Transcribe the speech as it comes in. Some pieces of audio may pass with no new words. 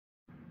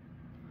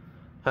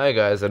Hi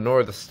guys,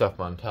 ignore the stuff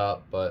on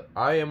top, but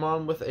I am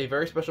on with a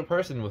very special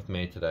person with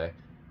me today.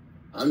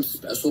 I'm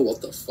special?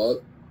 What the fuck?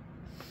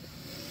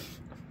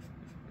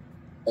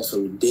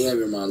 Also, damn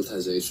your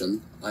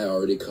monetization. I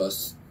already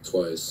cussed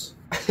twice.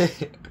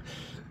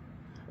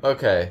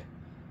 Okay,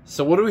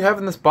 so what do we have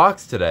in this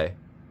box today?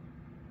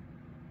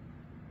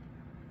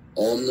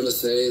 All I'm gonna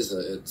say is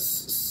that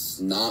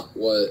it's not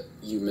what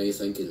you may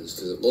think it is,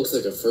 because it looks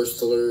like a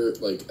first alert,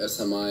 like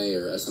SMI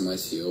or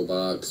SMICO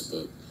box,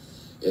 but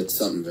it's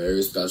something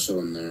very special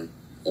in there.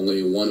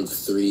 Only one of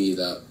three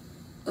that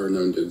are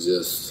known to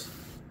exist.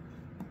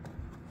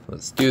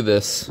 Let's do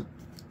this.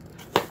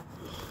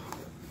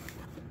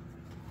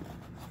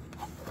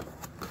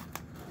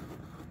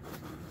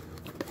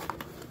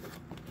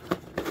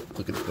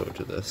 Looking forward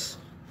to this.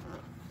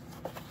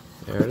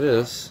 There it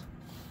is.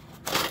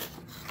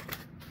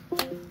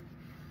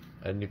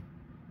 And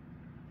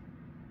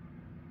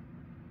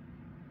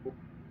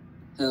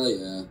Hell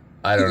yeah.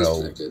 I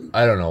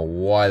don't know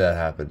why that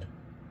happened.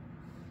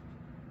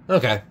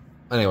 Okay.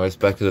 Anyways,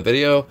 back to the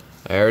video.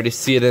 I already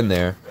see it in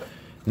there.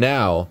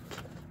 Now,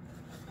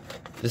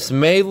 this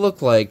may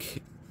look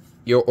like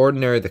your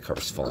ordinary... The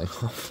cover's falling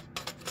off.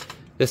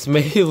 This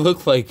may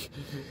look like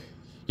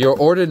your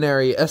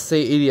ordinary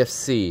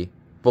SA80FC,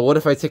 but what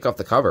if I take off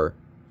the cover?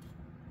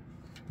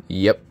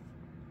 Yep.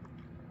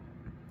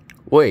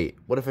 Wait,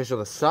 what if I show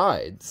the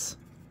sides?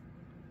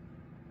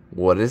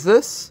 What is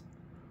this?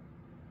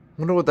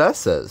 I wonder what that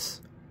says.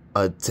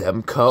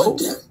 Ademco?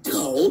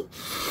 Ademco?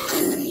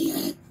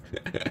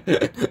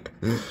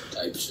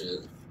 Type shit.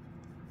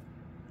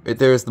 Right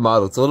there is the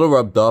model. It's a little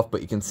rubbed off,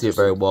 but you can see it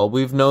very well.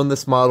 We've known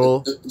this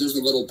model. There's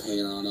a little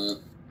paint on it.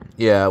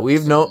 Yeah,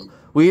 we've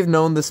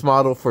known this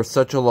model for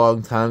such a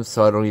long time,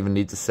 so I don't even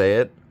need to say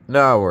it.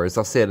 No worries,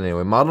 I'll say it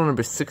anyway. Model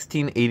number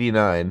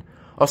 1689.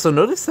 Also,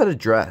 notice that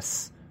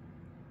address.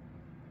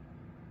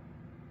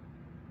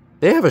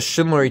 They have a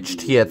Schindler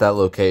HT at that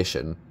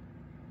location.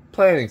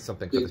 Planning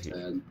something for the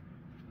future.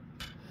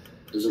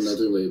 There's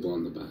another label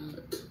on the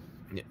back.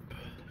 Yep.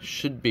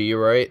 Should be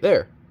right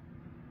there.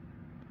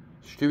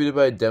 Distributed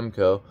by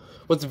Ademco.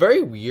 What's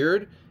very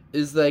weird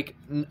is, like,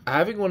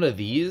 having one of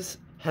these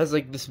has,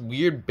 like, this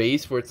weird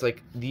base where it's,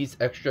 like, these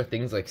extra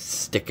things, like,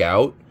 stick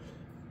out.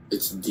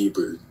 It's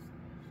deeper.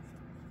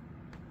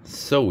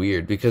 So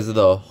weird because of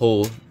the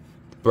whole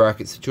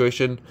bracket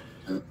situation.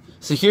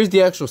 So here's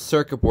the actual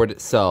circuit board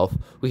itself.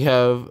 We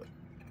have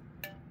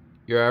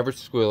your average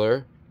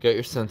squealer, got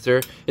your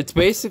sensor. It's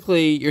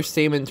basically your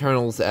same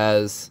internals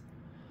as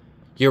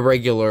your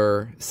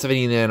regular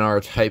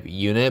 70nr type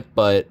unit,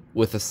 but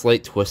with a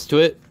slight twist to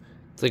it.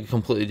 It's like a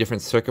completely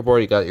different circuit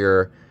board. You got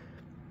your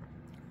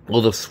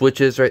little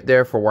switches right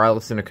there for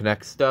wireless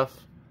interconnect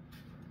stuff.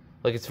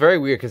 Like, it's very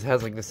weird because it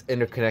has, like, this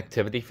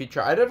interconnectivity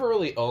feature. I never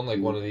really owned,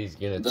 like, one of these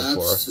units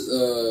before.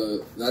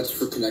 That's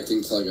for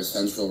connecting to, like, a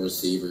central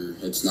receiver.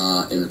 It's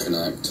not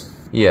interconnect.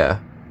 Yeah.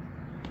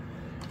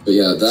 But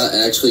yeah, that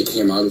actually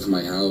came out of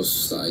my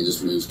house that I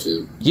just moved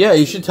to. Yeah,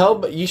 you should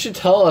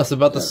tell us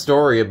about the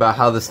story about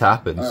how this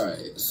happened.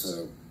 Alright,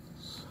 so...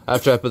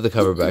 After I put the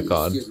cover back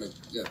on. Excuse me.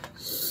 Yeah.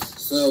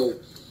 So,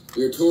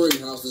 we were touring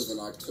houses in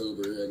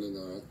October, and, you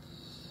know,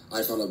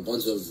 I found a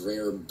bunch of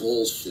rare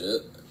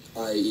bullshit.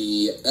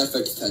 I.e.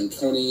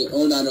 FX1020,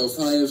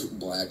 0905,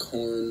 Black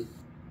Horn,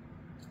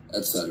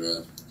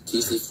 etc.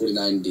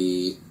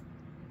 TC49D.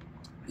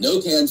 No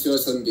can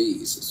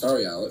CSMBs.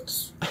 Sorry,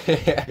 Alex. I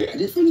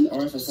did find an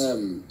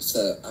RFSM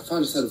set. I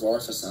found a set of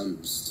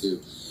RFSMs,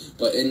 too.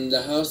 But in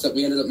the house that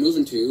we ended up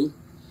moving to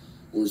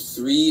were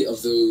 3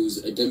 of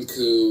those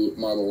Ademco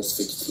Model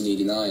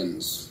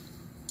 1689s.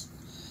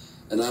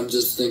 And I'm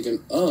just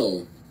thinking,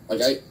 oh, I'm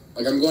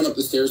going up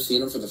the stairs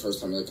seeing them for the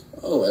first time, like,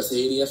 oh,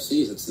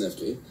 SA80FCs, that's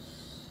nifty.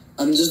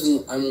 I'm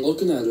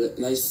looking at it,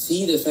 and I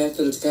see the fact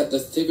that it's got the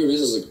thicker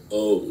business, like,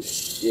 oh,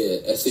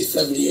 shit,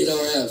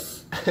 SA78RF.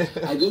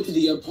 I go to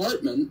the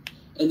apartment,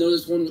 and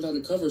notice one without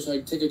a cover, so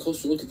I take a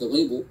closer look at the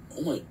label.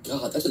 Oh my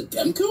god, that's a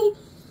Ademco?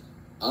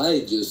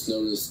 I just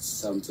noticed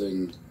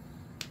something...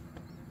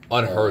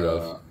 Unheard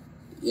of.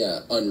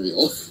 Yeah,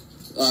 unreal.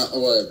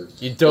 Whatever.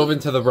 You dove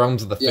into the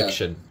realms of the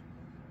fiction.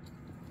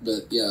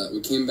 But yeah,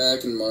 we came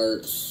back in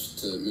March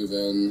to move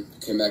in,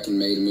 came back in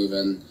May to move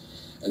in,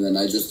 and then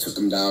I just took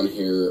them down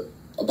here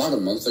about a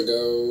month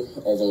ago,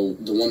 although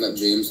the one that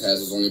James has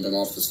has only been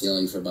off the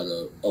ceiling for about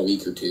a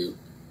week or two.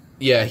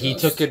 Yeah, he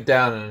took it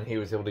down and he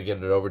was able to get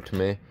it over to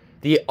me.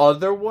 The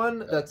other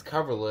one that's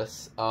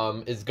coverless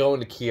is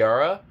going to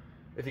Kiara.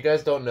 If you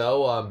guys don't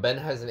know, Ben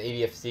has an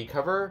ADFC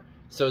cover,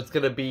 so it's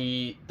going to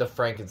be the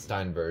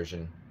Frankenstein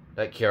version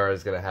that Kiara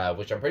is going to have,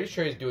 which I'm pretty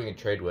sure he's doing a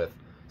trade with.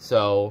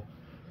 So...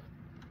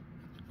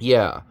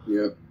 yeah.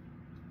 Yep.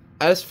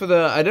 As for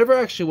the... I never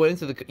actually went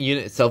into the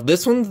unit itself.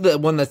 This one's the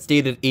one that's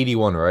dated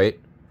 81, right?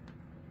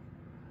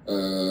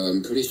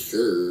 I'm pretty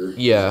sure.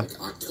 Yeah. Like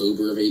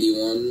October of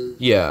 81.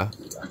 Yeah.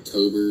 Like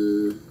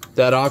October...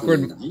 That awkward...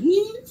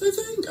 29th, I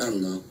think? I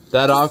don't know.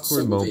 That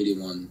awkward moment.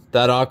 81.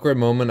 That awkward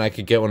moment I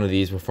could get one of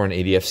these before an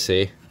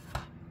ADFC.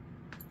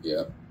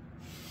 Yeah.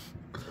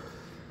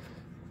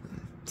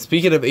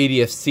 speaking of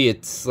ADFC,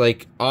 it's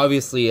like,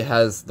 obviously it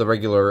has the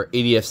regular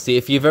ADFC.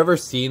 If you've ever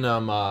seen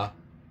the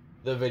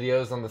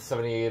videos on the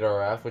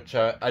 78RF, which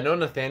I know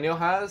Nathaniel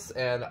has,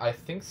 and I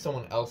think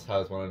someone else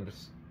has one. I'm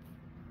just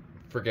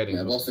forgetting.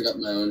 Yeah, I've also got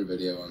my own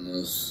video on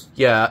this.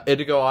 Yeah,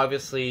 Itigo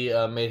obviously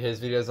made his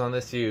videos on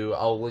this.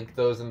 I'll link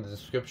those in the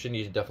description.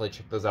 You should definitely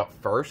check those out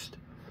first.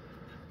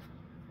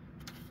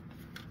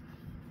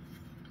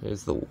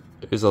 Here's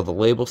all the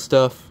label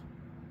stuff.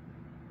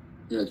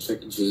 I'm gonna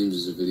check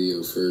James's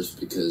video first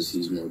because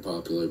he's more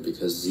popular.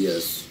 Because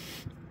yes.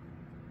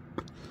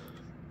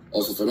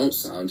 Also, if I don't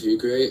sound too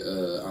great,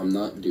 I'm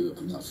not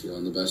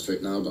feeling the best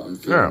right now, but I'm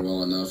feeling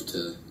well enough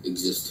to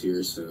exist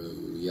here. So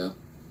yeah.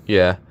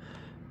 Yeah.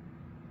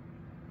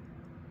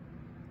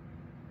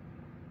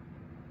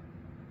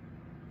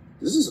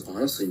 This is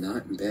honestly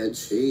not in bad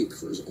shape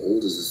for as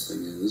old as this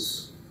thing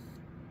is.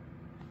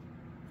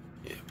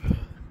 Yep.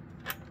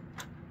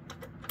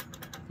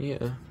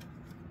 Yeah.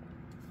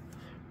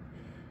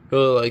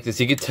 Really like this.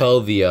 You could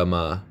tell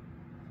the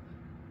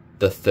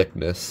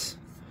thickness,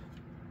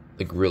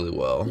 like, really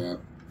well. Yeah.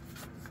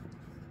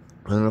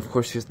 And of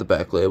course, here's the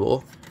back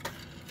label.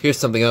 Here's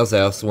something else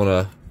I also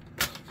want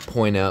to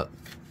point out.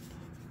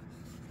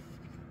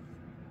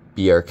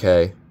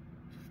 BRK.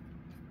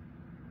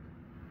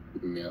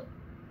 Yep.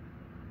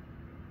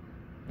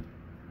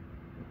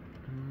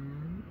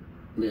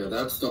 Yeah,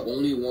 that's the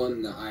only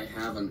one that I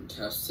haven't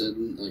tested,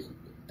 like,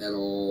 at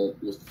all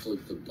with,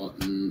 like, the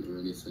button or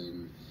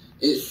anything.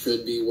 It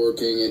should be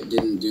working. It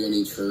didn't do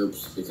any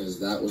chirps because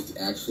that was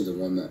actually the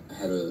one that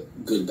had a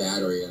good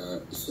battery in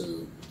it.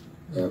 So,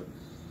 yeah.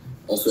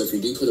 Also, if you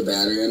do put a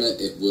battery in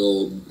it, it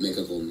will make a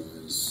little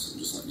noise.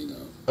 Just let me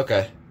know.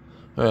 Okay.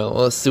 All right, well,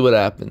 let's see what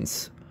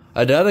happens.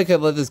 I doubt I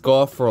could let this go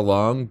off for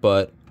long,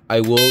 but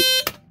I will...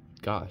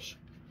 Gosh.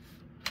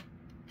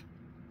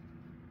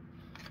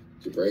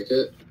 Did you break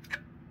it?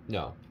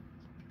 No.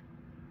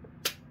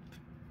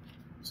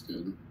 It's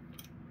good.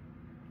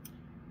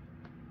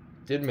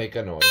 Did make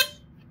a noise.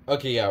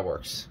 Okay, yeah, it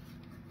works.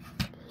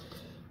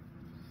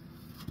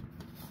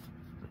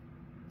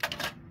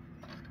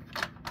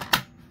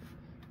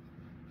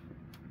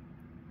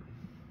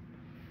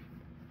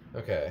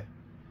 Okay.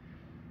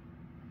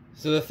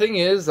 So the thing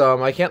is,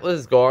 I can't let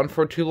this go on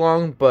for too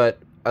long, but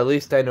at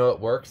least I know it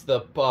works.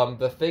 But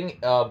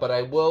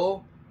I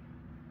will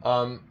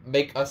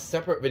make a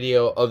separate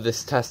video of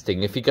this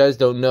testing. If you guys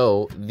don't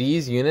know,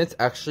 these units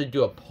actually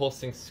do a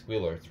pulsing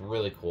squealer. It's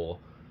really cool.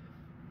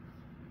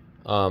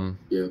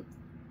 Yeah.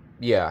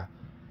 Yeah.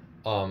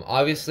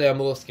 Obviously I'm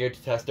a little scared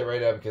to test it right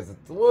now because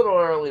it's a little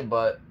early,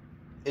 but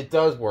it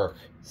does work.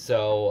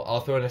 So I'll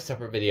throw in a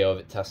separate video of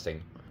it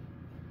testing.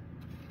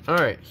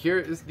 Alright, here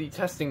is the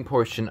testing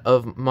portion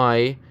of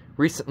my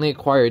recently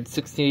acquired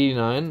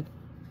 1689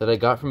 that I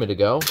got from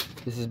Itigo.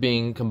 This is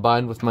being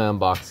combined with my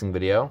unboxing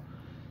video.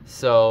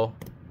 So,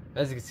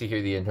 as you can see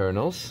here, the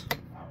internals.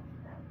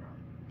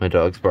 My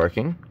dog's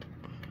barking.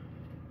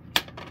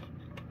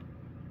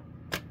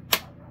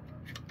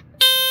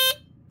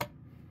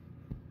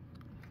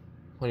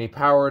 When you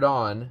power it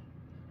on,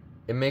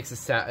 it makes a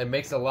sound. It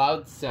makes a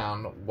loud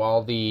sound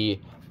while the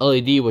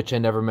LED, which I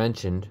never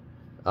mentioned,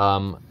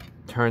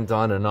 turns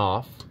on and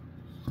off.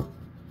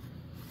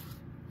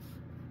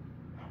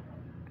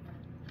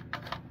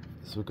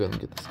 So we'll go ahead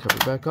and get this cover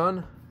back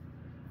on.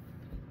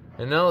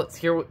 And now let's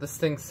hear what this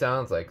thing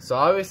sounds like. So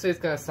obviously it's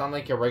gonna sound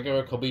like your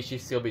regular Kobayashi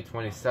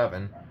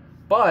CLB-27,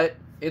 but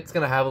it's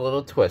gonna have a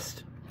little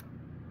twist.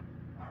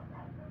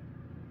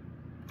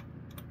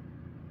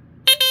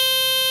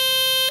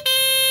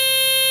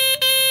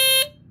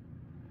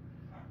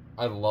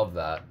 I love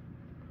that.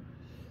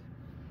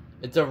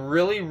 It's a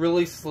really,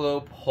 really slow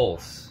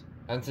pulse.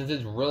 And since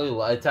it's really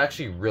loud, it's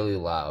actually really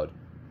loud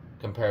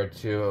compared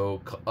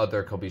to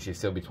other Kobayashi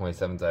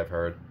CLB-27s I've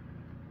heard.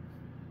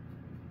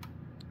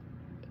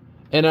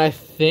 And I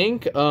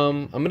think,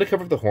 I'm going to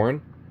cover up the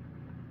horn.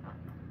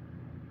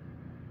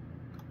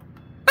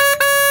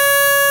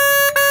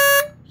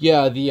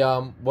 Yeah,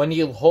 when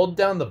you hold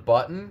down the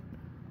button,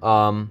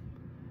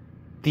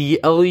 the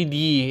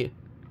LED,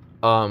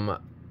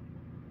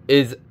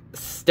 is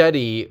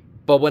steady,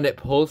 but when it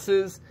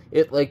pulses,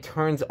 it like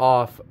turns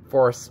off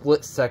for a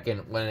split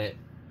second when it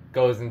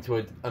goes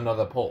into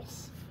another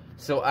pulse.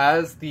 So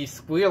as the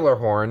squealer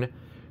horn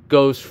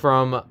goes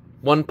from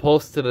one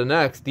pulse to the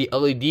next, the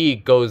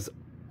LED goes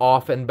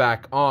off and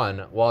back on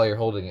while you're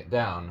holding it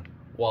down,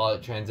 while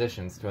it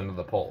transitions to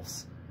another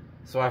pulse.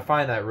 So I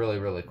find that really,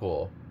 really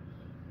cool.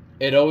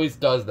 It always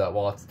does that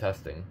while it's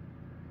testing.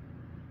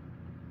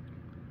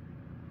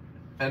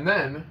 And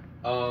then,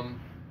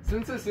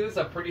 since this is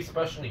a pretty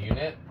special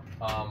unit,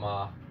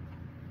 I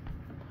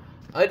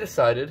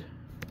decided,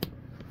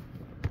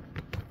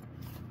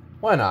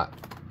 why not?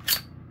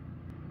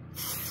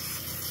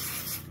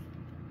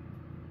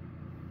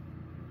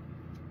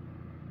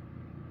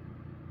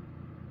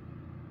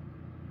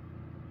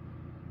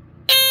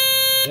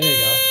 There you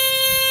go.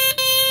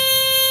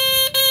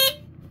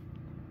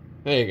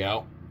 There you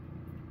go.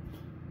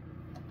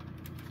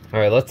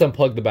 Alright, let's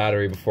unplug the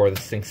battery before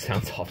this thing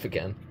sounds off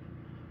again.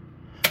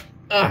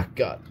 Ah,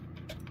 God.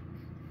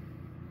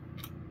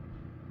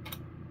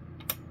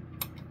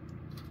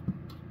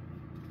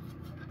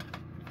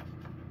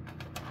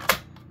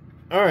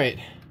 Alright.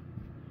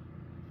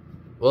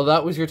 Well,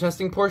 that was your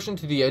testing portion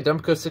to the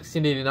Ademco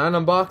 1689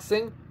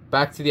 unboxing.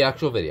 Back to the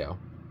actual video.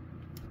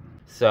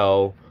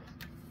 So,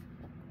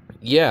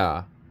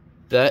 yeah.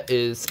 That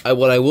is...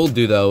 what I will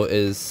do, though,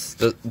 is...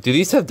 do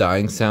these have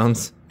dying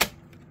sounds?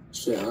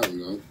 Shit, I don't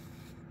know.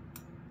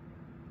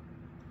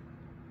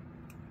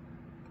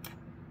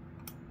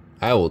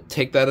 I will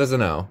take that as a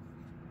no.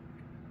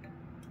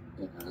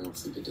 Yeah, I don't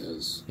think it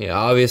does. Yeah,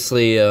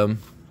 obviously,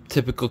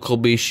 typical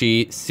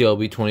Kobayashi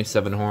CLB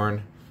 27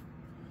 horn.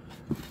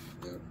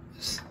 Yeah.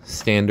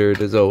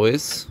 Standard as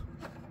always.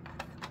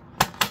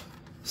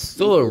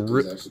 Still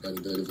a actually got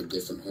a bit of a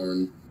different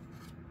horn.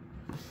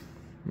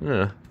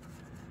 Yeah.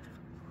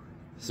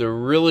 It's a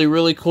really,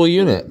 really cool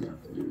unit.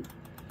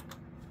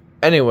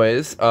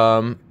 Anyways,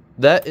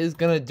 that is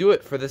gonna do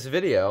it for this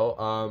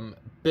video.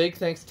 Big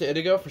thanks to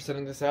Itigo for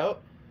sending this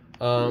out.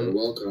 You're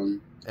welcome.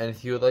 And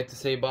if you would like to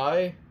say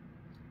bye.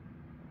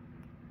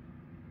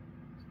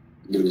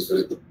 Give me a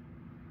second.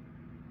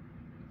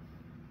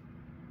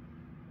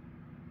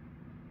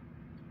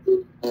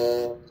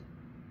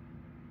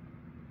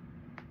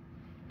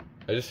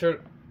 I just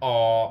heard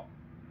aw.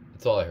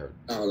 That's all I heard.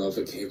 I don't know if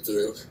it came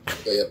through.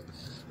 But yeah.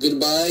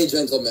 Goodbye,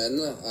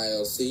 gentlemen.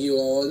 I'll see you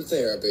all in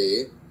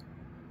therapy.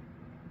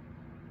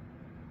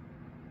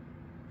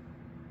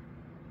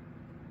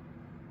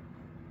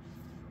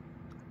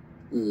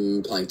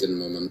 Plankton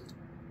moment.